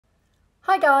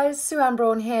Hi guys, Suanne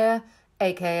Braun here,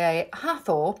 aka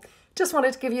Hathor. Just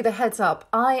wanted to give you the heads up.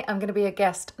 I am going to be a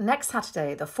guest next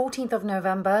Saturday, the 14th of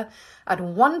November at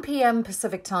 1 p.m.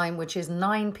 Pacific time, which is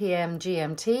 9 p.m.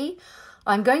 GMT.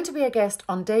 I'm going to be a guest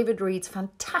on David Reed's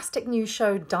fantastic new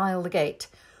show, Dial the Gate.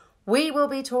 We will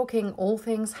be talking all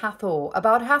things Hathor,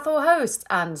 about Hathor hosts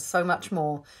and so much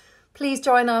more. Please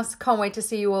join us. Can't wait to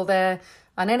see you all there.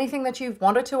 And anything that you've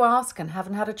wanted to ask and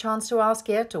haven't had a chance to ask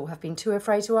yet or have been too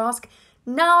afraid to ask,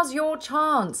 now's your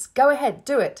chance. Go ahead,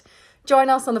 do it. Join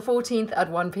us on the 14th at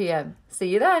 1 p.m. See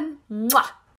you then. Mwah!